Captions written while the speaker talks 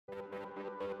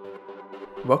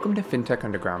Welcome to FinTech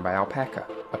Underground by Alpaca,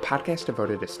 a podcast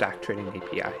devoted to stock trading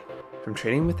API. From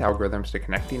trading with algorithms to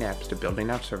connecting apps to building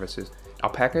out services,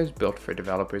 Alpaca is built for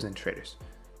developers and traders.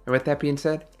 And with that being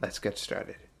said, let's get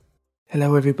started.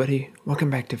 Hello everybody,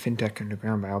 welcome back to FinTech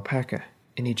Underground by Alpaca.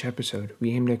 In each episode,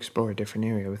 we aim to explore a different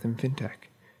area within FinTech.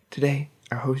 Today,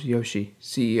 our host Yoshi,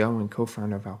 CEO and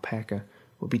co-founder of Alpaca,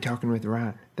 will be talking with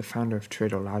Ron, the founder of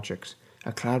Tradologics,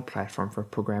 a cloud platform for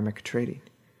programmatic trading.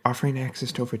 Offering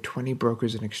access to over 20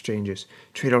 brokers and exchanges,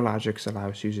 Tradologics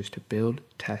allows users to build,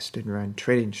 test, and run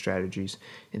trading strategies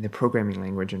in the programming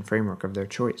language and framework of their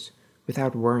choice,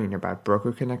 without worrying about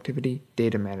broker connectivity,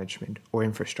 data management, or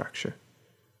infrastructure.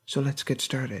 So let's get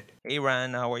started. Hey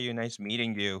Ran, how are you? Nice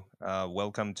meeting you.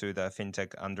 Welcome to the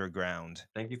FinTech Underground.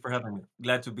 Thank you for having me.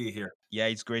 Glad to be here. Yeah,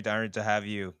 it's great honor to have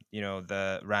you.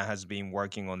 The Ran has been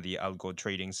working on the algo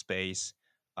trading space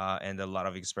and a lot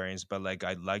of experience. But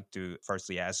I'd like to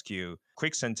firstly ask you,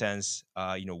 quick sentence.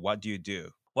 What do you do?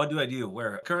 What do I do?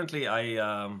 Where currently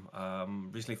I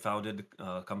recently founded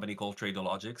a company called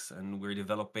Tradologics, and we're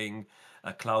developing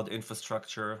a cloud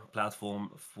infrastructure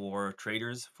platform for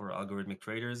traders, for algorithmic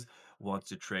traders who want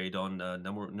to trade on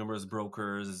numerous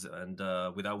brokers and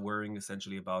without worrying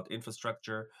essentially about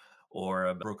infrastructure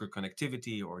or broker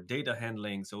connectivity or data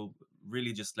handling. So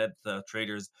really just let the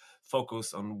traders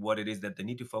focus on what it is that they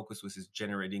need to focus, which is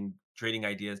generating trading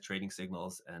ideas, trading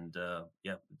signals, and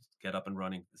get up and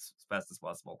running as fast as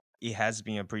possible. It has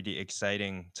been a pretty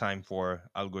exciting time for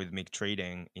algorithmic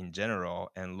trading in general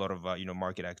and a lot of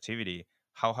market activity.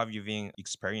 How have you been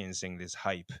experiencing this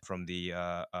hype from the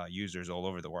users all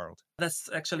over the world? That's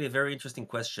actually a very interesting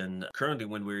question. Currently,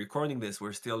 when we're recording this,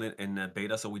 we're still in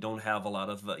beta, so we don't have a lot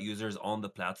of users on the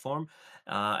platform.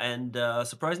 And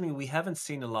surprisingly, we haven't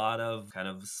seen a lot of kind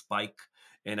of spike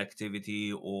in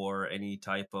activity or any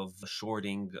type of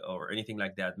shorting or anything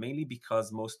like that, mainly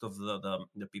because most of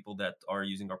the people that are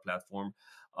using our platform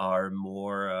are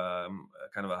more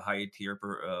kind of a high tier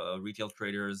retail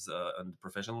traders and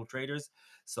professional traders.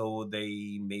 So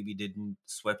they maybe didn't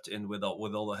swept in with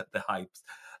all the hypes.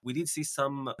 We did see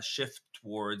some shift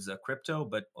towards crypto,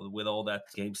 but with all that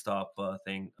GameStop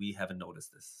thing, we haven't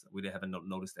noticed this. We haven't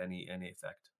noticed any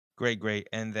effect. Great, great.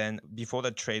 And then before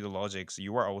the trade logics,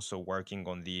 you are also working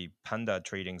on the Panda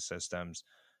trading systems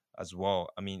as well.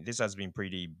 I mean, this has been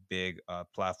pretty big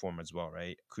platform as well,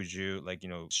 right? Could you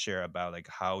share about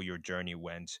how your journey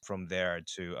went from there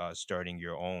to starting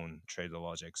your own trade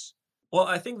logics? Well,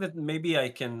 I think that maybe I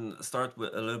can start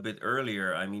with a little bit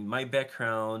earlier. I mean, my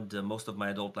background, most of my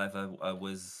adult life, I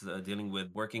was dealing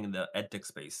with working in the edtech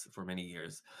space for many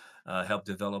years, helped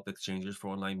develop exchanges for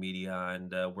online media, and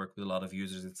worked with a lot of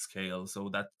users at scale. So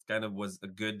that kind of was a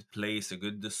good place, a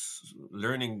good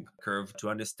learning curve to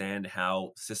understand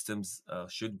how systems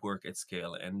should work at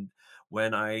scale. And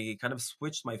when I kind of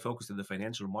switched my focus to the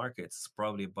financial markets,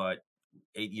 probably about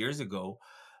 8 years ago,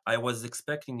 I was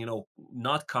expecting,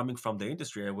 not coming from the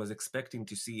industry, I was expecting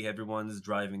to see everyone's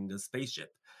driving the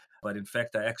spaceship. But in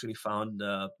fact, I actually found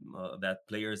that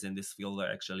players in this field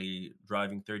are actually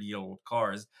driving 30-year-old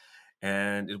cars.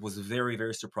 And it was very,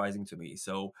 very surprising to me.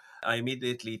 So I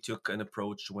immediately took an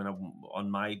approach when I'm on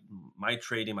my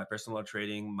trading, my personal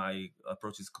trading. My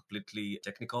approach is completely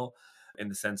technical in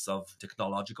the sense of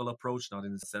technological approach, not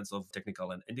in the sense of technical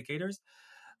and indicators.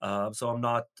 So I'm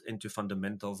not into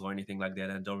fundamentals or anything like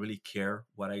that. I don't really care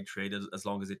what I trade as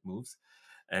long as it moves.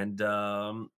 And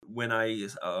when I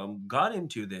got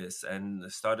into this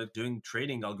and started doing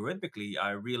trading algorithmically,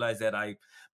 I realized that I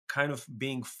kind of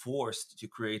being forced to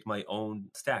create my own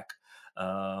stack,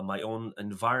 my own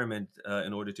environment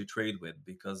in order to trade with,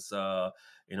 because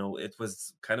it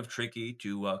was kind of tricky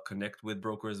to connect with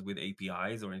brokers with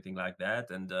APIs or anything like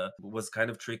that, and it was kind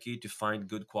of tricky to find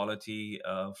good quality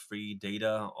free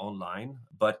data online.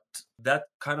 But that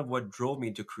kind of what drove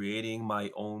me to creating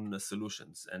my own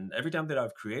solutions. And every time that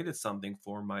I've created something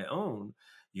for my own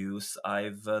use,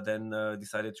 I've then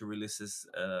decided to release this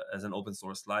as an open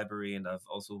source library, and I've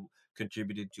also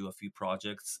contributed to a few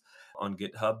projects on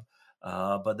GitHub.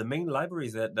 But the main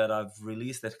libraries that I've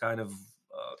released that kind of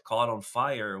caught on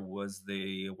fire was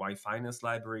the Y Finance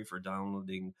library for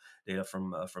downloading data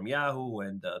from Yahoo,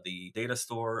 and the data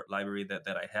store library that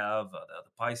I have,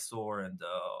 the PyStore, and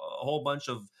a whole bunch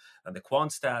of the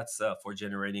QuantStats for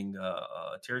generating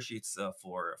tear sheets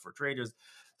for traders.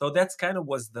 So that's kind of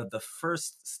was the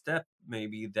first step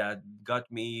maybe that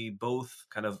got me both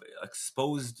kind of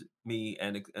exposed me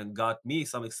and got me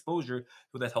some exposure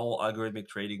to that whole algorithmic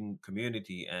trading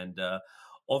community. And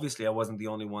obviously I wasn't the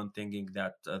only one thinking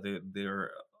that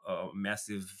there a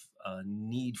massive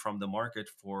need from the market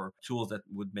for tools that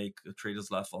would make a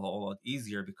trader's life a whole lot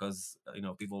easier, because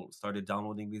people started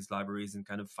downloading these libraries and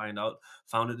kind of found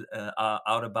it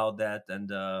out about that,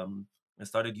 and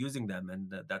started using them,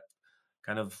 and that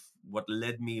kind of what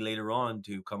led me later on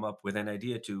to come up with an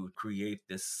idea to create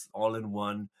this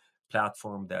all-in-one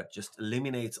platform that just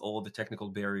eliminates all the technical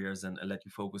barriers and let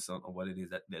you focus on what it is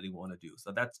that you want to do.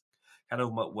 So that's kind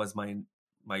of what was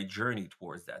my journey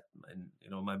towards that.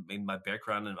 And my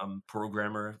background, and I'm a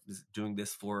programmer, is doing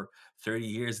this for 30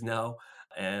 years now,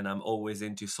 and I'm always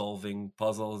into solving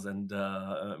puzzles and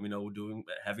doing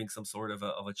having some sort of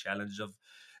a challenge of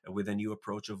with a new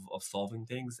approach of solving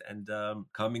things. And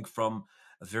coming from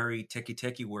a very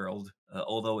techie world,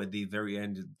 although at the very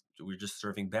end we're just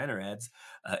serving banner ads,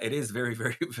 it is very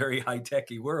very high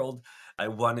techie world. I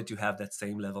wanted to have that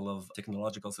same level of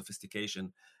technological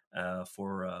sophistication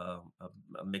for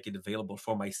make it available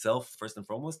for myself first and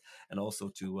foremost, and also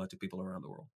to people around the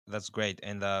world. That's great.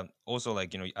 And also,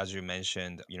 like, as you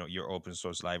mentioned, your open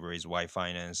source libraries, Y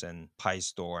Finance and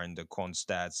PyStore and the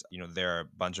Constats, there are a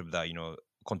bunch of the,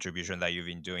 contribution that you've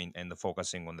been doing and the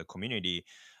focusing on the community.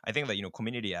 I think that,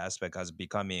 community aspect has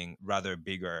becoming rather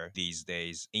bigger these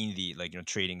days in the, like,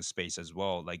 trading space as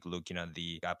well, like looking at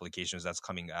the applications that's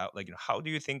coming out. Like, how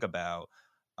do you think about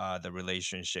the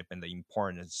relationship and the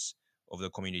importance of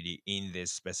the community in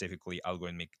this specifically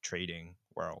algorithmic trading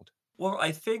world? Well,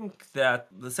 I think that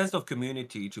the sense of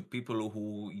community to people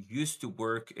who used to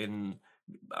work in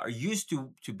are used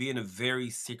to be in a very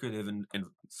secretive and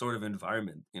sort of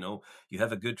environment. You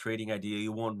have a good trading idea,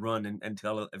 you won't run and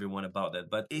tell everyone about that.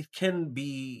 But it can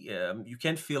be you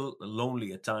can feel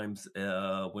lonely at times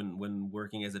when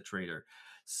working as a trader.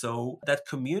 So that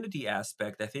community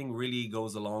aspect, I think, really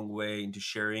goes a long way into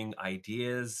sharing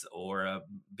ideas, or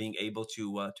being able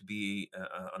to be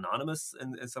anonymous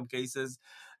in some cases,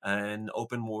 and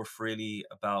open more freely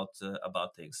about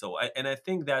things. I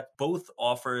think that both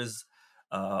offers,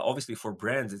 obviously for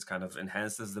brands, it kind of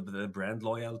enhances the brand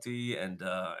loyalty and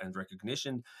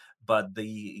recognition, but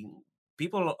the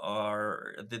people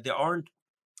are they aren't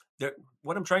there.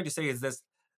 What I'm trying to say is this: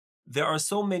 there are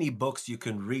so many books you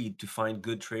can read to find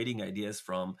good trading ideas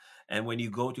from, and when you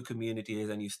go to communities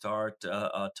and you start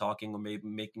talking, or maybe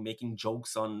making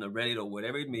jokes on Reddit or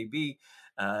whatever it may be,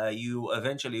 you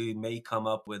eventually may come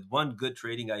up with one good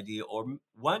trading idea, or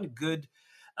one good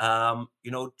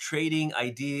trading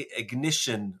idea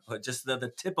ignition, or just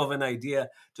the tip of an idea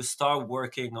to start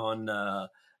working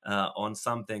on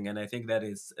something. And I think that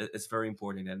is very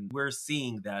important, and we're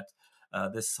seeing that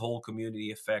this whole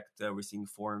community effect. We're seeing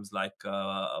forums like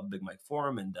Big Mike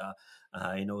Forum, and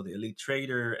the Elite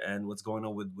Trader, and what's going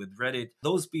on with Reddit.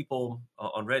 Those people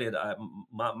on Reddit,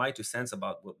 my 2 cents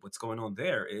about what's going on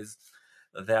there is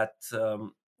that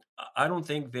I don't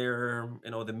think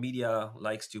the media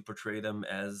likes to portray them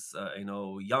as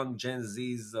young Gen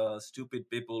Z's stupid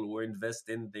people who invest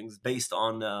in things based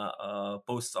on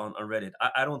posts on Reddit.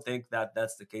 I don't think that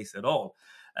that's the case at all.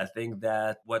 I think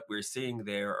that what we're seeing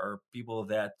there are people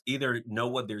that either know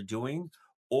what they're doing,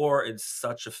 or it's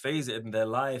such a phase in their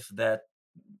life that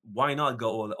why not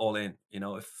go all in?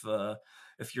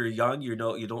 If you're young, you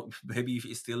don't, maybe if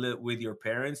you still live with your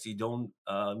parents, you don't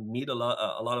need a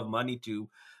lot of money to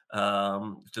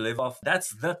live off. That's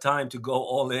the time to go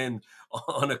all in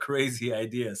on a crazy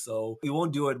idea. So you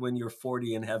won't do it when you're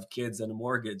 40 and have kids and a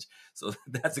mortgage. So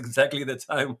that's exactly the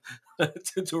time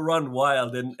to run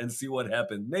wild and see what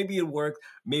happens. Maybe it works.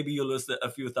 Maybe you lose a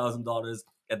few $1,000s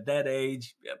at that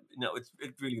age. Yeah,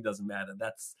 it really doesn't matter.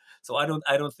 That's so I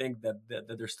don't think that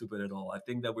they're stupid at all. I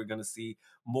think that we're going to see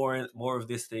more of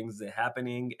these things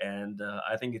happening, and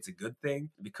I think it's a good thing,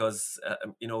 because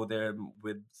they're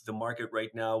with the market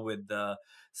right now with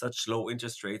such low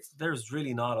interest rates. There's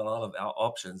really not a lot of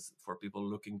options for people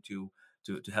looking to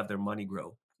have their money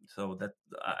grow. So that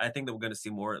I think that we're going to see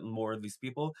more and more of these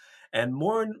people, and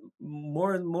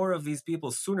more of these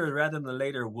people sooner rather than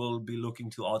later will be looking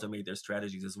to automate their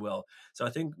strategies as well. So I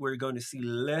think we're going to see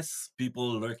less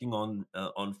people lurking on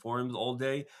forums all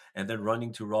day and then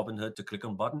running to Robinhood to click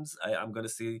on buttons. I'm going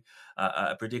to see,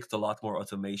 I predict a lot more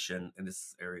automation in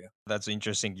this area. That's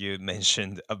interesting. You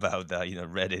mentioned about the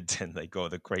Reddit and like all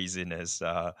the craziness.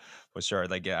 For sure,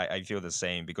 like I feel the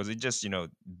same, because it's just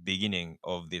beginning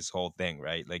of this whole thing,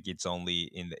 right? Like it's only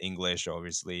in the English,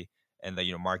 obviously, and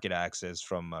the market access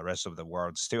from rest of the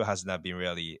world still has not been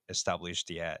really established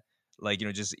yet. Like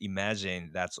just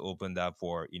imagine that's opened up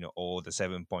for all the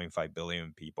 7.5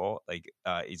 billion people. Like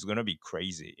it's gonna be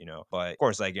crazy, But of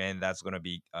course, like, and that's gonna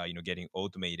be getting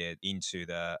automated into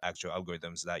the actual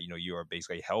algorithms that you are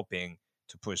basically helping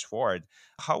to push forward.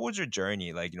 How was your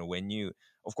journey, like when you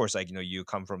of course, like, you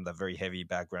come from the very heavy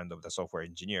background of the software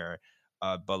engineer.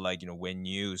 But like, when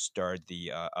you start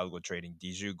the algo trading,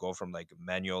 did you go from like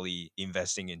manually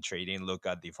investing in trading, look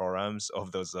at the forums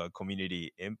of those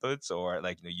community inputs, or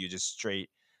like, you just straight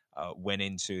went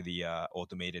into the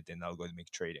automated and algorithmic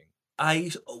trading?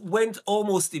 I went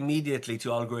almost immediately to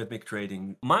algorithmic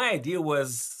trading. My idea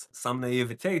was some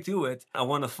naivete to it. I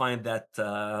want to find that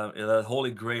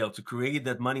holy grail to create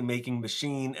that money making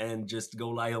machine and just go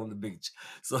lie on the beach.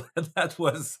 So that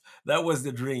was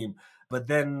the dream. But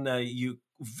then you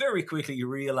very quickly you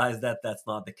realize that that's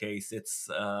not the case. It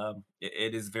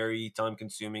is very time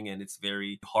consuming, and it's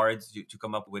very hard to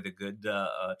come up with a good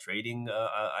trading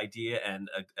idea and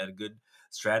a good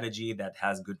strategy that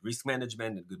has good risk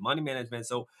management and good money management.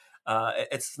 So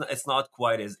it's not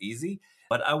quite as easy.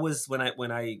 But I was when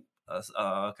I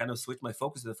kind of switched my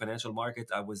focus to the financial market,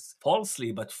 I was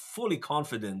falsely but fully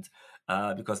confident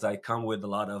because I come with a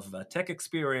lot of tech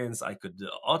experience. I could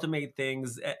automate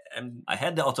things, and I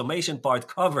had the automation part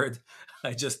covered.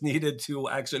 I just needed to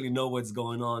actually know what's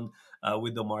going on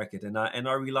with the market, and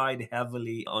I relied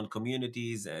heavily on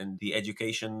communities and the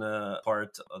education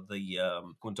part of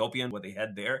the Quintopian, what they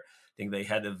had there. I think they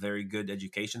had a very good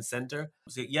education center.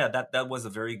 So yeah, that was a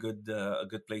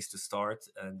good place to start.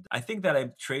 And I think that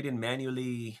I traded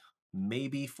manually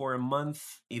maybe for a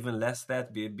month, even less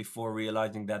that before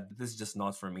realizing that this is just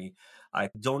not for me. I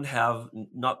don't have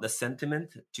not the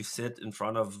sentiment to sit in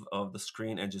front of the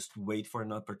screen and just wait for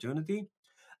an opportunity,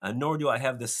 nor do I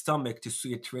have the stomach to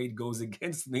see a trade goes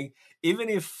against me, even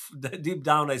if deep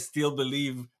down I still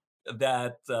believe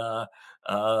that that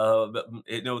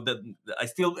I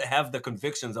still have the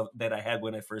convictions that I had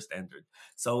when I first entered.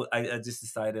 So I just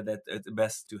decided that it's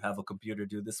best to have a computer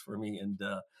do this for me,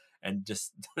 and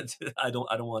just I don't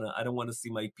want to see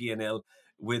my P&L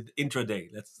with intraday.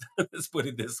 Let's put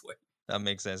it this way. That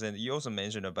makes sense. And you also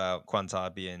mentioned about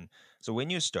Quantopian. So when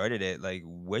you started it, like,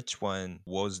 which one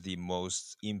was the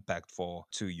most impactful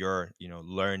to your,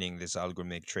 learning this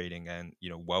algorithmic trading? And,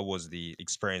 what was the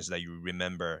experience that you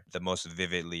remember the most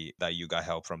vividly that you got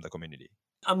help from the community?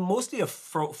 I'm mostly a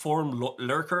forum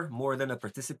lurker more than a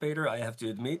participator, I have to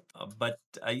admit. But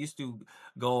I used to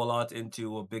go a lot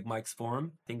into a Big Mike's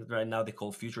forum. I think right now they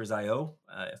call Futures IO,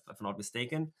 if I'm not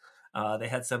mistaken. They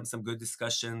had some good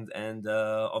discussions, and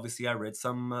obviously I read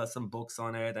some books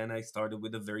on it, and I started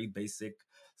with a very basic.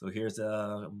 So here's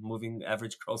a moving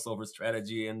average crossover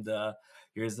strategy, and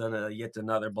here's yet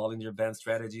another Bollinger Band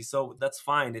strategy. So that's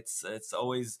fine. It's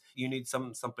always you need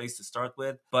some place to start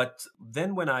with. But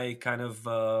then when I kind of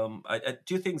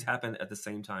two things happened at the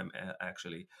same time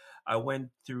actually. I went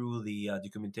through the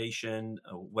documentation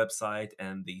website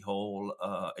and the whole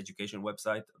education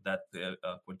website that the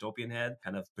Quintopian had,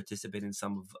 kind of participate in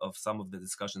some of the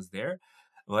discussions there.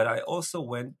 But I also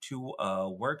went to a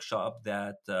workshop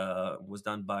that was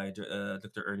done by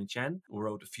Dr. Ernie Chan, who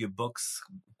wrote a few books,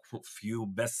 few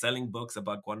best-selling books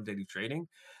about quantitative trading.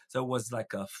 So it was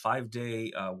like a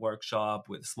 5-day workshop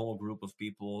with a small group of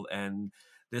people, and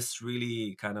this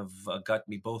really kind of got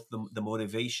me both the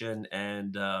motivation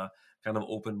and kind of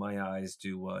opened my eyes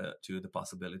to the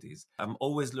possibilities. I'm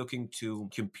always looking to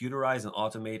computerize and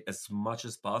automate as much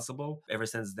as possible. Ever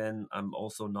since then, I'm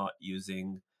also not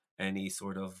using any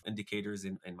sort of indicators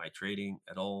in my trading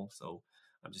at all. So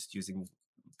I'm just using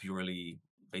purely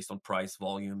based on price,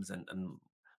 volumes, and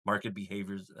market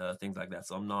behaviors, things like that.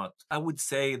 So I'm not, I would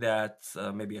say that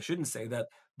maybe I shouldn't say that,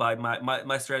 but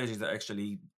my strategies are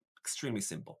actually extremely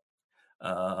simple,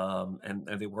 and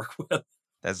they work well.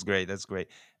 That's great. That's great.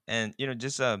 And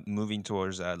just moving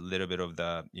towards a little bit of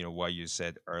the what you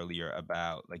said earlier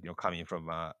about, like, coming from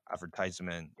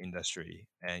advertisement industry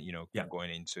and Yeah.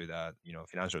 going into the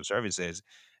financial services,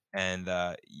 and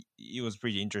it was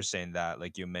pretty interesting that,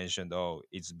 like, you mentioned, oh,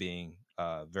 it's being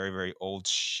very very old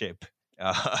ship,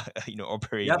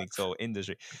 operating Yep. the whole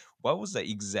industry. What was the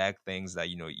exact things that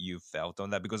you felt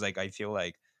on that? Because, like, I feel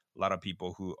like a lot of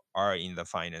people who are in the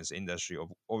finance industry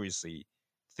obviously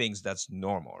thinks that's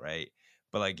normal, right?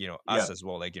 But, like, us Yeah. as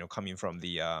well, like, coming from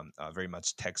the very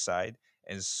much tech side,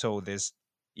 and so this,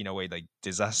 in a way, like,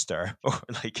 disaster, or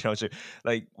like,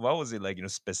 like, what was it like,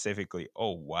 specifically?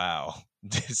 Oh wow,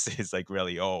 this is like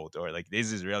really old, or like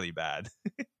this is really bad.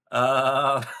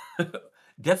 Uh,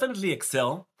 definitely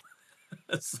Excel.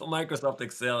 So Microsoft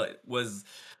Excel was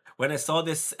when I saw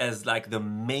this as like the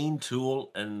main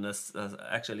tool, and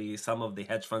actually some of the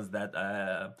hedge funds that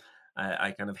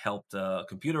I kind of helped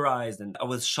computerize, and I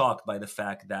was shocked by the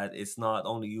fact that it's not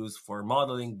only used for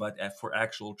modeling but for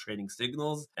actual trading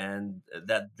signals, and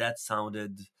that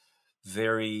sounded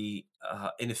very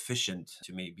inefficient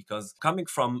to me, because coming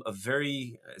from a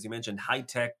very, as you mentioned, high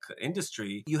tech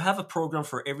industry, you have a program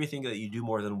for everything that you do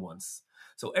more than once.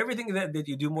 So everything that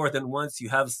you do more than once, you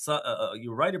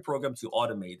write a program to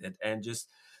automate it, and just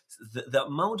the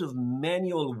amount of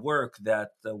manual work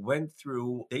that went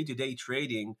through day to day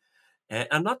trading. And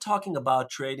I'm not talking about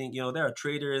trading. There are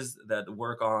traders that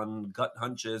work on gut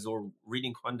hunches or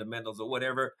reading fundamentals or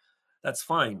whatever. That's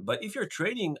fine. But if your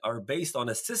trading are based on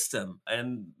a system,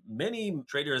 and many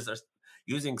traders are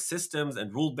using systems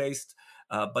and rule based,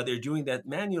 but they're doing that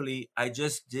manually, I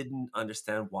just didn't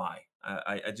understand why.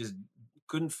 I just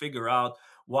couldn't figure out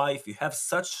why, if you have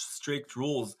such strict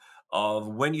rules of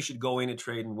when you should go in and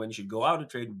trade and when you should go out and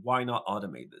trade, why not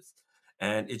automate this?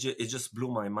 And it just blew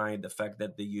my mind, the fact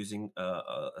that they're using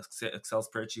Excel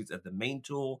spreadsheets as the main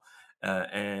tool,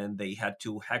 and they had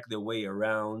to hack their way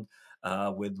around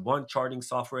with one charting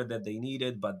software that they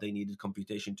needed, but they needed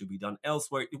computation to be done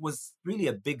elsewhere. It was really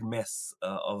a big mess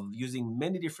of using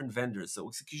many different vendors. So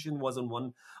execution was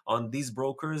on these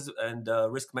brokers, and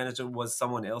risk management was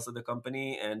someone else at the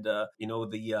company, and the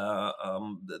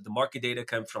market data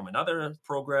came from another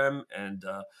program, and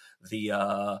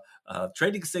the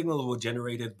trading signals were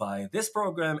generated by this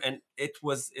program, and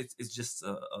it's just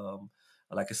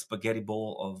like a spaghetti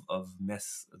bowl of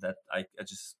mess that I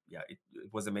just, yeah, it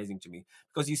was amazing to me,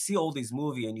 because you see all these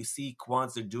movies and you see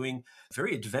quants are doing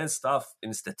very advanced stuff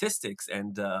in statistics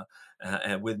and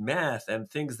with math and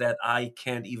things that I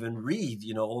can't even read,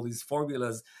 all these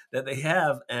formulas that they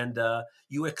have, and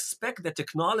you expect the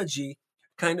technology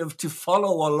kind of to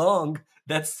follow along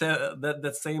that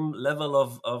same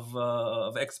level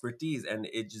of expertise, and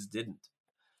it just didn't.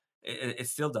 It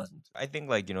still doesn't. I think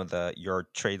like the your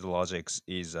trade logics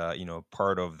is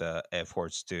part of the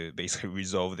efforts to basically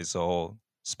resolve this whole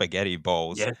spaghetti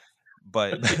balls. Yes.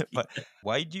 But but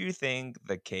why do you think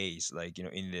the case, like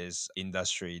in this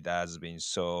industry that has been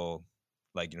so,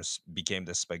 like became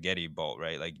the spaghetti ball,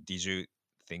 right? Like, did you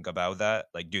think about that?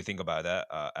 Like, do you think about that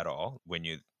at all when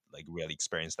you like really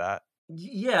experience that?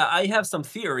 Yeah, I have some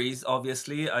theories.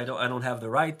 Obviously, I don't have the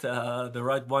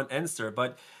right one answer.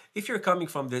 But if you're coming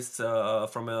from this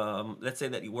from let's say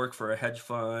that you work for a hedge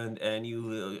fund and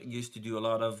you used to do a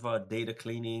lot of data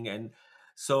cleaning, and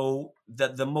so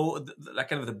that like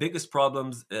kind of the biggest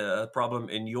problem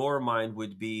in your mind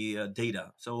would be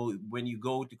data. So when you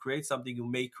go to create something, you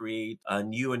may create a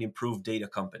new and improved data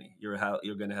company. You're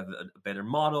going to have a better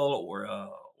model, or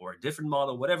a different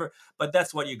model, whatever, but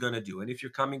that's what you're going to do. And if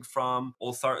you're coming from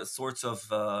all sorts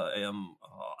of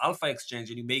alpha exchange,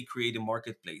 and you may create a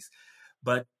marketplace.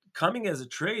 But coming as a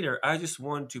trader, I just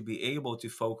want to be able to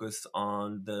focus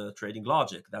on the trading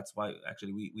logic. That's why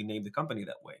actually we named the company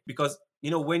that way. Because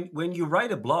when you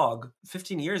write a blog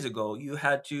 15 years ago, you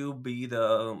had to be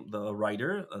the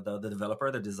writer, the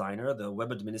developer, the designer, the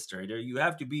web administrator. You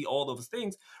have to be all those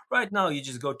things. Right now, you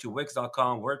just go to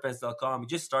wix.com, wordpress.com, you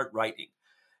just start writing.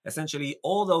 Essentially,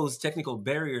 all those technical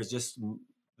barriers just,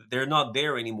 they're not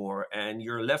there anymore, and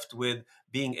you're left with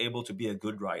being able to be a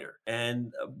good writer.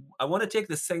 And I want to take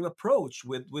the same approach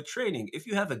with trading. If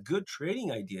you have a good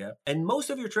trading idea, and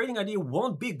most of your trading idea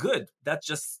won't be good, that's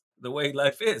just the way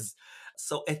life is.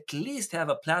 So at least have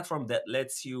a platform that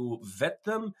lets you vet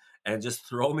them and just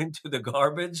throw them into the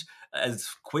garbage as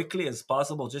quickly as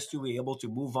possible, just to be able to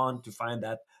move on to find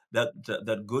that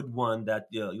good one that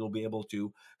you'll be able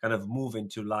to kind of move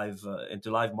into live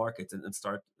markets, and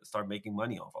start making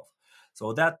money off of.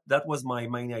 So that was my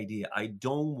main idea. I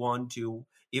don't want to,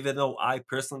 even though I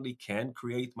personally can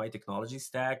create my technology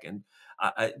stack, and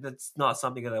that's not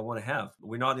something that I want to have.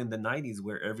 We're not in the 90s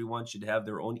where everyone should have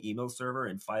their own email server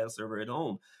and file server at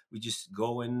home. We just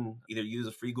go and either use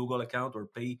a free Google account or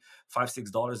pay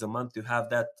 $5-6 a month to have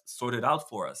that sorted out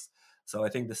for us. So I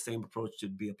think the same approach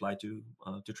should be applied to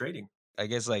trading. I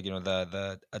guess like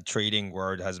the a trading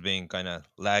world has been kind of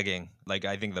lagging. Like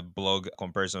I think the blog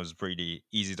comparison was pretty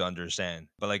easy to understand,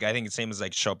 but like I think it seems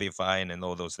like Shopify and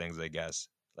all those things. I guess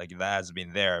like that has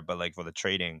been there, but like for the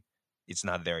trading, it's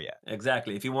not there yet.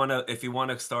 Exactly. If you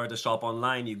wanna start a shop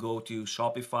online, you go to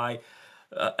Shopify.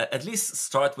 At least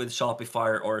start with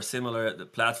Shopify or a similar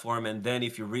platform, and then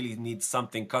if you really need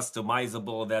something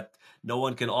customizable that no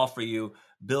one can offer you,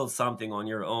 build something on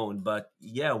your own. But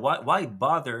yeah, why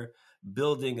bother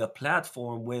building a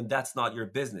platform when that's not your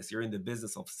business? You're in the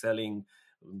business of selling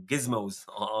gizmos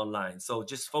online, so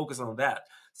just focus on that.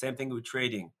 Same thing with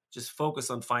trading. Just focus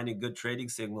on finding good trading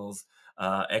signals,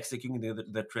 executing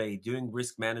the trade, doing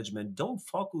risk management. Don't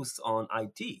focus on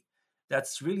IT.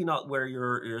 That's really not where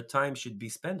your time should be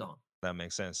spent on. That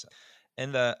makes sense.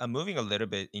 And I'm moving a little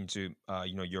bit into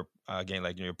your again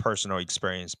like your personal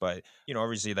experience, but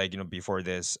obviously like before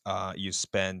this, you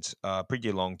spent a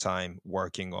pretty long time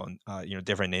working on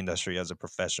different industry as a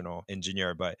professional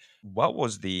engineer. But what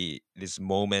was this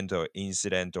moment or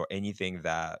incident or anything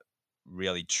that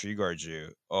really triggered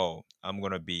you? Oh, I'm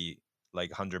gonna be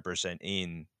like 100%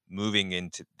 in moving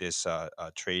into this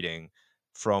trading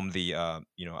from the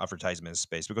advertisement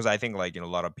space, because I think like a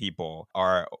lot of people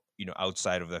are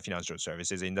outside of the financial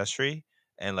services industry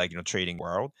and like trading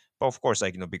world. But of course,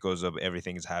 like because of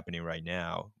everything is happening right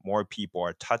now, more people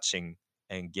are touching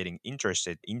and getting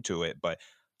interested into it. But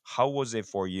how was it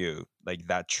for you, like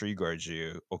that triggered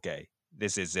you? Okay,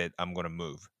 this is it, I'm gonna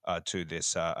move to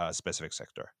this specific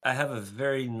sector. I have a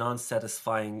very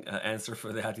non-satisfying answer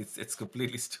for that. It's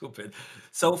completely stupid.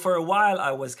 So for a while,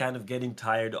 I was kind of getting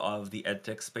tired of the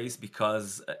edtech space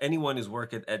because anyone who's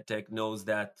worked at edtech knows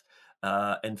that,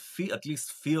 at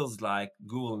least feels like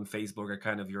Google and Facebook are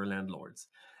kind of your landlords.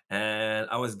 And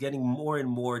I was getting more and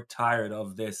more tired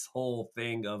of this whole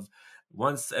thing of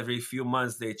once every few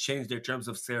months they change their terms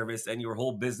of service and your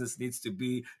whole business needs to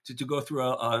be to go through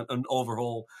an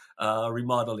overhaul,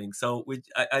 remodeling. So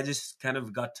I just kind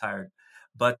of got tired.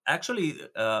 But actually,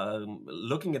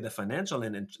 looking at the financial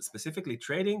and specifically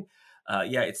trading,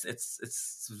 yeah,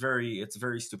 it's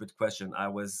very stupid question. I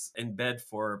was in bed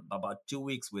for about 2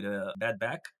 weeks with a bad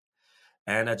back,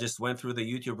 and I just went through the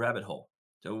YouTube rabbit hole.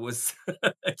 So it was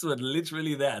it was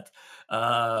literally that.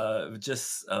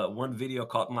 Just one video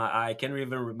caught my eye. I can't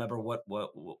even remember what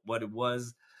it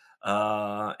was.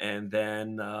 And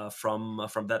then from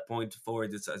that point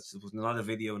forward, it was another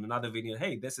video and another video.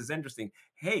 Hey, this is interesting.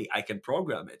 Hey, I can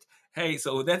program it. Hey,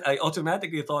 so that I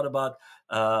automatically thought about,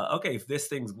 okay, if this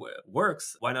thing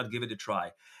works, why not give it a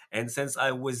try? And since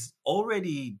I was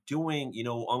already doing,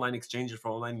 online exchanges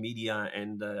for online media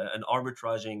and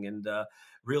arbitraging and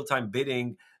real time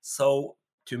bidding, so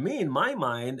to me, in my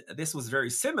mind, this was very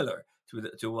similar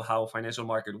to how financial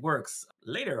market works.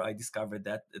 Later, I discovered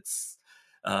that it's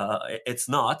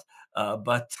not,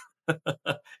 but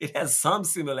it has some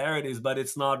similarities, but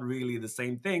it's not really the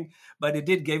same thing. But it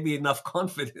did give me enough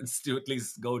confidence to at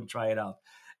least go and try it out.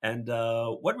 And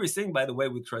what we're seeing, by the way,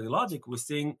 with TradeLogic, we're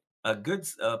seeing a good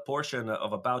portion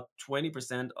of about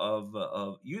 20%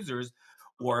 of users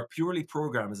who are purely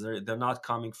programmers. They're not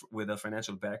coming with a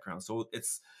financial background. So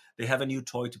they have a new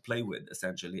toy to play with,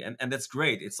 essentially. And that's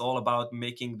great. It's all about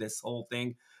making this whole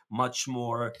thing much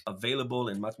more available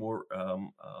and much more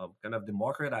kind of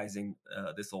democratizing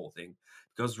this whole thing.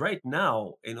 Because right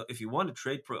now, if you want to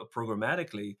trade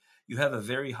programmatically, you have a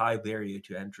very high barrier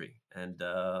to entry, and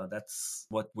that's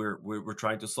what we're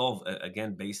trying to solve,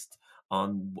 again, based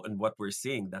on and what we're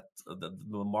seeing, that the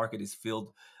market is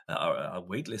filled, a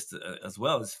wait list as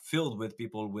well is filled with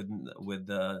people with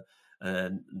not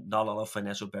a lot of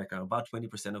financial background. About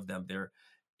 20% of them, they're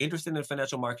interested in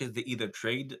financial markets. They either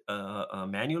trade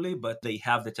manually, but they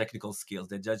have the technical skills.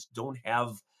 They just don't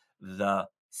have the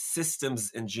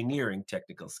systems engineering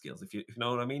technical skills, if you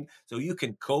know what I mean. So you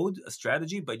can code a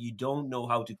strategy, but you don't know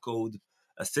how to code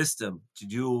a system to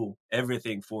do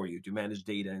everything for you, to manage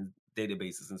data and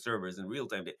databases and servers and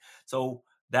real-time data. So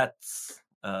that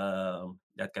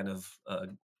kind of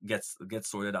gets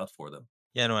sorted out for them.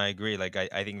 Yeah, no, I agree. Like,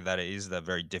 I think that is the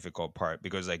very difficult part,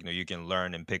 because, like, you can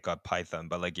learn and pick up Python,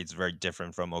 but like it's very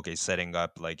different from, okay, setting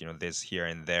up like, this here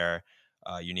and there.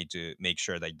 You need to make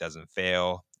sure that it doesn't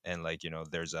fail. And like,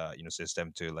 there's a,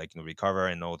 system to like, recover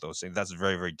and all those things. That's a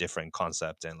very, very different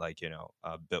concept. And like,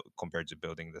 build compared to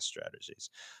building the strategies.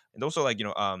 And also like,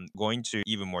 going to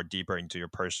even more deeper into your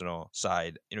personal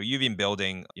side, you've been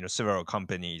building, several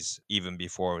companies even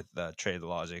before the Trade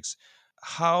Logics.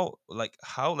 How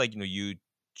you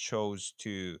chose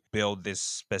to build this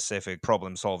specific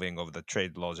problem solving of the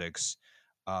trade logics,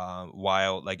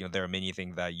 while like there are many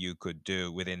things that you could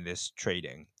do within this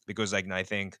trading, because like I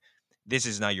think this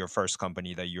is not your first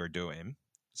company that you're doing.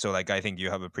 So like I think you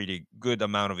have a pretty good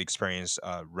amount of experience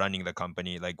running the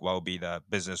company. Like what will be the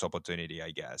business opportunity,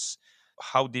 I guess?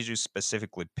 How did you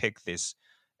specifically pick this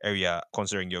area,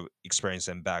 considering your experience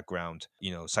and background,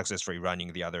 successfully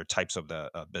running the other types of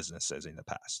the businesses in the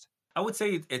past? I would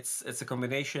say it's a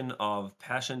combination of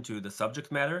passion to the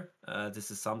subject matter.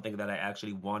 This is something that I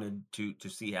actually wanted to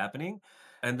see happening,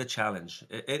 and the challenge.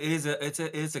 It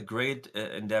is a great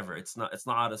endeavor. It's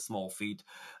not a small feat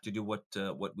to do what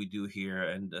we do here,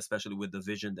 and especially with the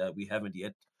vision that we haven't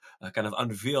yet kind of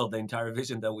unveiled the entire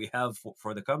vision that we have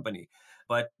for the company.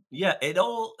 But yeah, it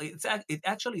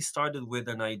actually started with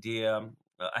an idea.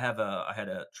 I had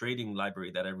a trading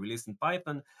library that I released in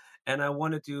Python, and I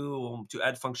wanted to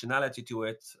add functionality to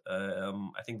it.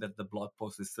 I think that the blog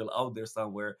post is still out there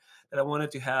somewhere. That I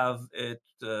wanted to have it.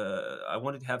 I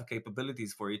wanted to have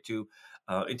capabilities for it to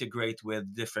integrate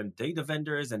with different data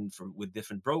vendors and with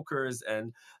different brokers.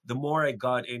 And the more I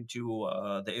got into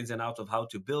the ins and outs of how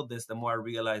to build this, the more I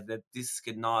realized that this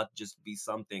cannot just be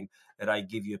something that I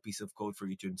give you a piece of code for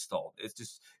you to install.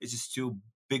 It's just too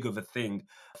big of a thing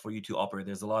for you to operate.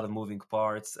 There's a lot of moving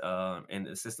parts in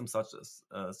a system such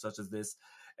as this,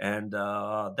 and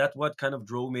that's what kind of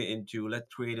drove me into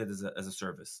let's create it as a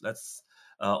service. Let's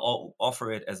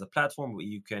offer it as a platform where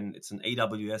you can. It's an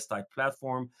AWS type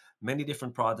platform, many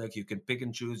different products. You can pick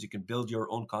and choose. You can build your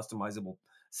own customizable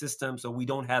system. So we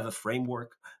don't have a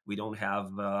framework. We don't have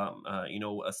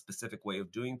a specific way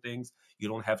of doing things. You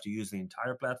don't have to use the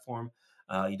entire platform.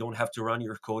 You don't have to run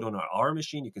your code on our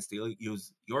machine. You can still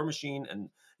use your machine, and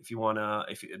if you wanna,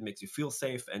 if it makes you feel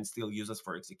safe, and still use us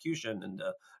for execution and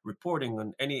reporting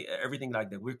and everything like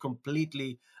that. We're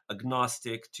completely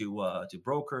agnostic to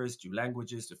brokers, to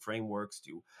languages, to frameworks,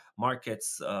 to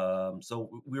markets. So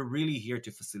we're really here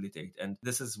to facilitate, and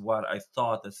this is what I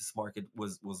thought that this market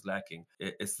was lacking.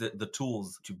 It's the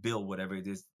tools to build whatever it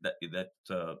is that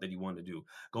you want to do.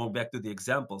 Going back to the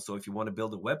example, so if you want to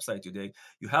build a website today,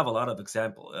 you have a lot of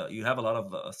you have a lot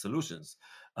of solutions.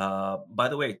 By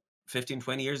the way, 15,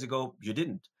 20 years ago, you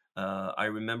didn't. I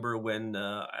remember when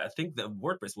I think the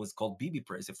WordPress was called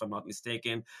BBPress, if I'm not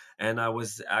mistaken, and I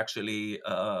was actually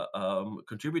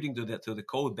contributing to the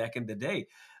code back in the day.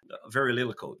 Very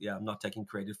little code. Yeah, I'm not taking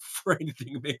credit for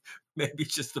anything. Maybe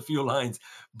just a few lines,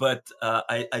 but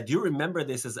I do remember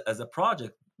this as a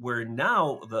project where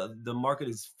now the market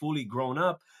is fully grown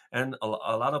up, and a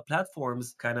lot of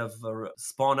platforms kind of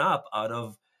spawn up out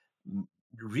of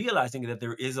realizing that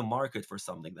there is a market for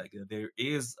something like that. There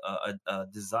is a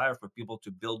desire for people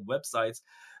to build websites,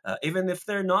 even if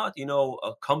they're not,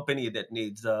 a company that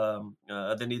needs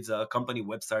a company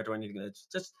website or anything.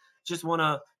 That's just want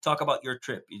to talk about your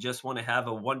trip. You just want to have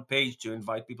a one page to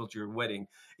invite people to your wedding.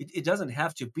 It doesn't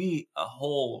have to be a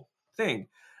whole thing.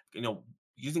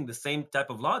 Using the same type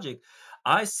of logic,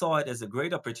 I saw it as a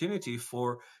great opportunity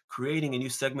for creating a new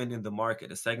segment in the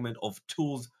market, a segment of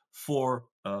tools for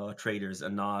traders,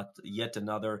 and not yet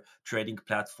another trading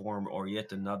platform or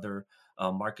yet another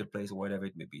marketplace or whatever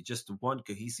it may be. Just one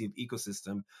cohesive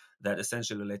ecosystem that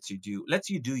essentially lets you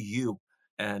do you,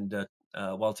 and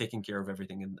while taking care of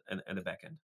everything in the back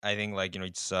end. I think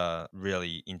it's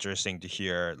really interesting to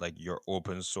hear like your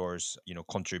open source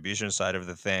contribution side of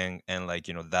the thing, and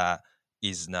that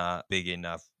is not big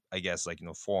enough, I guess,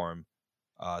 form,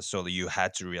 so that you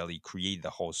had to really create the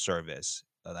whole service.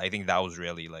 I think that was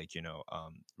really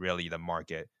really the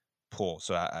market pull.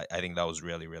 So I think that was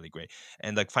really really great.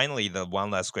 And finally, the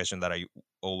one last question that I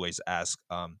always ask,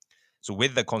 so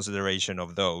with the consideration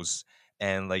of those,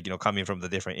 and coming from the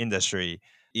different industry,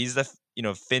 is the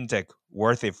fintech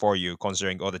worth it for you,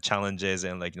 considering all the challenges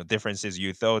and differences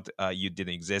you thought you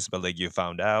didn't exist, but you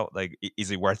found out?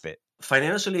 Is it worth it?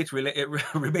 Financially, it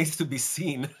remains to be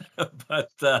seen, but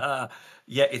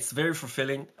yeah, it's very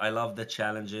fulfilling. I love the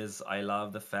challenges. I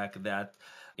love the fact that,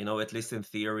 at least in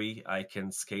theory, I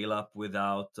can scale up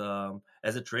without.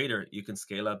 As a trader, you can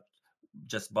scale up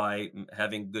just by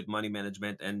having good money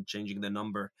management and changing the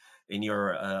number in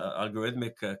your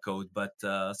algorithmic code. But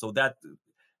so that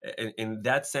in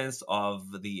that sense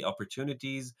of the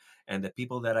opportunities and the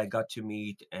people that I got to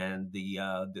meet, and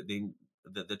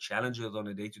the challenges on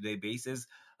a day-to-day basis,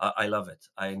 I love it.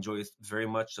 I enjoy it very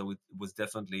much. So it was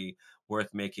definitely worth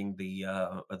making the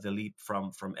leap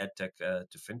from edtech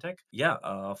to fintech.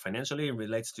 Yeah, financially, it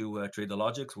relates to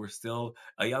Tradeologics. We're still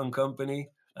a young company.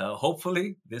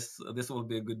 Hopefully, this will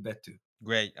be a good bet too.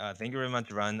 Great. Thank you very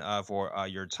much, Ran, for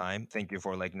your time. Thank you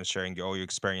for sharing all your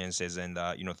experiences and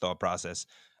thought process.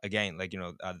 Again,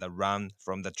 the Ran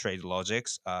from the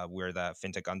Tradeologics. We're the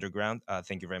FinTech Underground.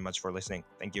 Thank you very much for listening.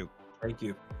 Thank you. Thank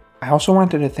you. I also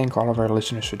wanted to thank all of our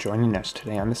listeners for joining us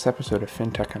today on this episode of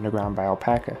FinTech Underground by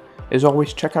Alpaca. As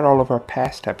always, check out all of our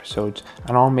past episodes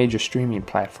on all major streaming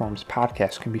platforms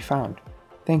podcasts can be found.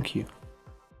 Thank you.